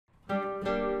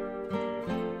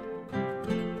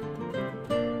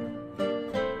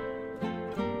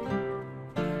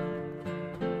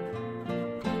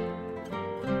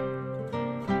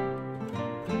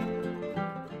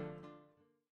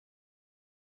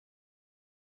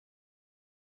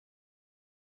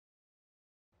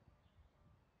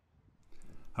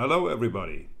Hello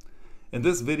everybody! In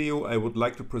this video I would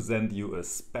like to present you a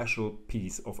special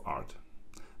piece of art.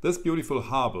 This beautiful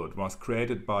halberd was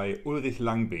created by Ulrich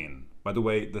Langbehn, by the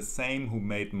way the same who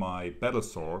made my battle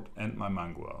sword and my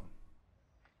mangual.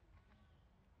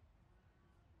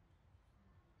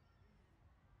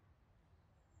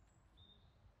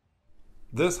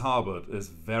 This halberd is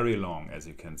very long, as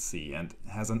you can see, and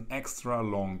has an extra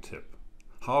long tip.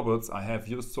 Halberds I have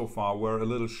used so far were a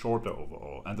little shorter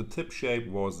overall, and the tip shape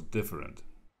was different.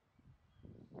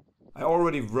 I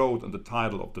already wrote in the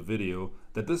title of the video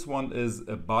that this one is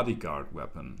a bodyguard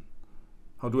weapon.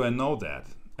 How do I know that?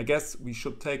 I guess we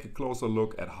should take a closer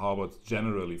look at halberds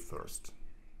generally first.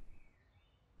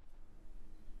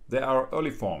 There are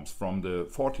early forms from the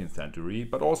 14th century,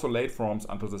 but also late forms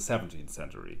until the 17th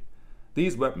century.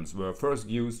 These weapons were first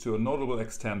used to a notable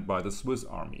extent by the Swiss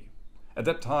army. At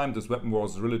that time this weapon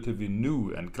was relatively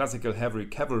new and classical heavy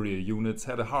cavalry units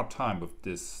had a hard time with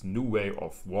this new way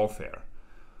of warfare.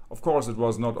 Of course it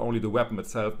was not only the weapon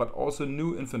itself but also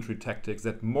new infantry tactics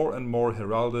that more and more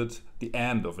heralded the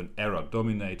end of an era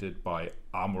dominated by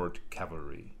armored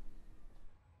cavalry.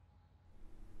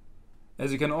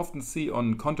 As you can often see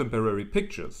on contemporary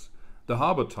pictures, the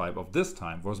halberd type of this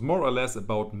time was more or less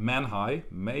about man-high,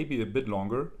 maybe a bit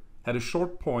longer, had a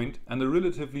short point and a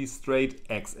relatively straight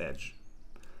axe-edge.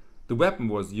 The weapon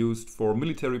was used for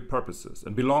military purposes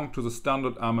and belonged to the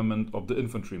standard armament of the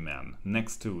infantryman,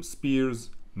 next to spears,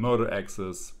 murder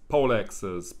axes, pole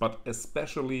axes, but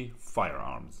especially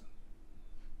firearms.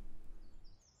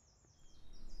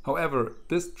 However,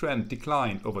 this trend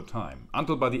declined over time,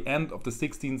 until by the end of the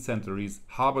 16th centuries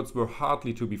halberds were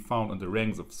hardly to be found in the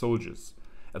ranks of soldiers.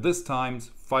 At this time,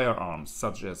 firearms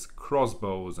such as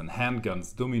crossbows and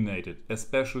handguns dominated,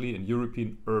 especially in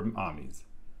European urban armies.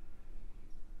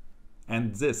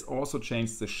 And this also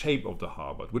changed the shape of the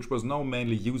halberd, which was now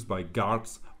mainly used by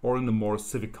guards or in a more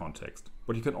civic context.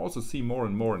 But you can also see more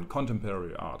and more in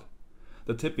contemporary art.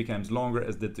 The tip became longer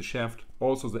as did the shaft,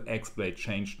 also the axe blade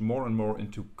changed more and more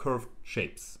into curved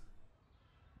shapes.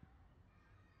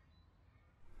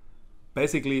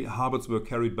 Basically, halberds were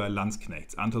carried by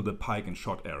Landsknechts until the pike and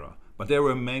shot era, but they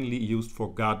were mainly used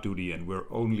for guard duty and were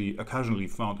only occasionally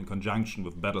found in conjunction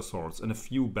with battle swords in a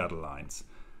few battle lines,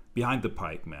 behind the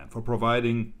pikeman, for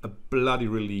providing a bloody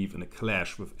relief in a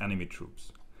clash with enemy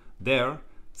troops. There,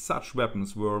 such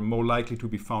weapons were more likely to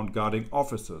be found guarding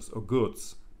officers or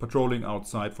goods, patrolling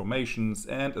outside formations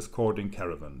and escorting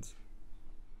caravans.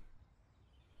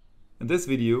 In this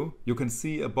video you can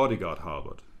see a bodyguard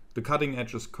halberd. The cutting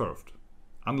edge is curved.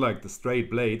 Unlike the straight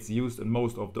blades used in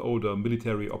most of the older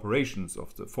military operations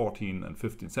of the 14th and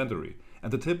 15th century,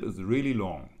 and the tip is really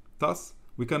long. Thus,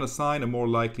 we can assign a more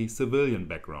likely civilian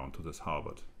background to this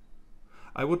halberd.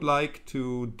 I would like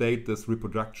to date this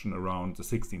reproduction around the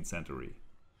 16th century.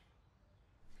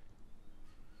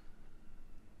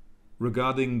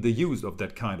 Regarding the use of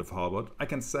that kind of halberd, I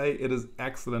can say it is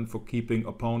excellent for keeping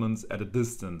opponents at a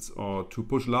distance or to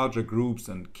push larger groups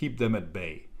and keep them at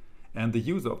bay. And the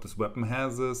user of this weapon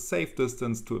has a safe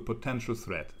distance to a potential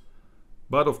threat.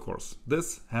 But of course,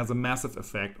 this has a massive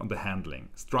effect on the handling.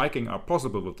 Striking are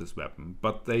possible with this weapon,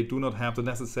 but they do not have the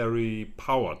necessary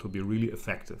power to be really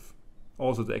effective.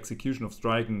 Also, the execution of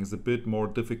striking is a bit more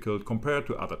difficult compared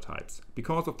to other types,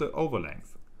 because of the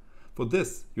overlength. For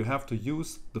this, you have to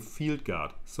use the field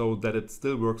guard so that it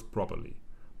still works properly.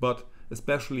 But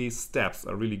especially stabs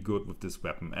are really good with this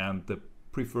weapon and the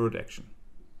preferred action.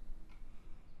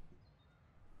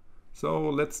 So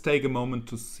let's take a moment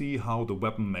to see how the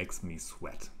weapon makes me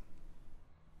sweat.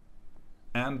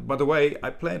 And by the way,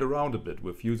 I played around a bit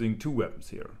with using two weapons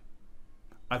here.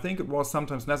 I think it was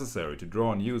sometimes necessary to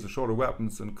draw and use the shorter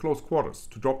weapons in close quarters.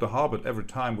 To drop the halberd every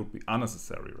time would be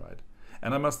unnecessary, right?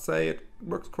 And I must say it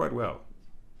works quite well.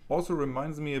 Also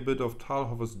reminds me a bit of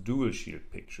Talhofer's dual shield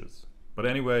pictures. But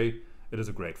anyway, it is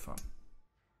a great fun.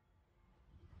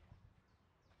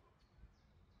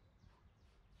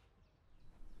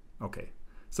 Okay,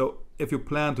 so if you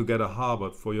plan to get a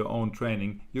halberd for your own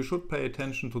training, you should pay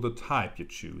attention to the type you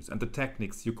choose and the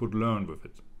techniques you could learn with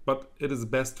it. But it is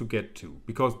best to get two,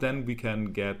 because then we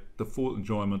can get the full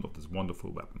enjoyment of this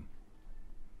wonderful weapon.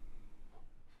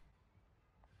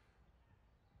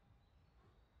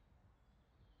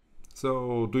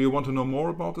 So, do you want to know more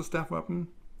about the staff weapon?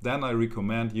 Then I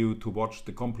recommend you to watch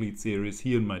the complete series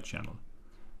here in my channel.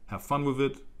 Have fun with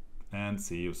it and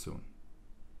see you soon.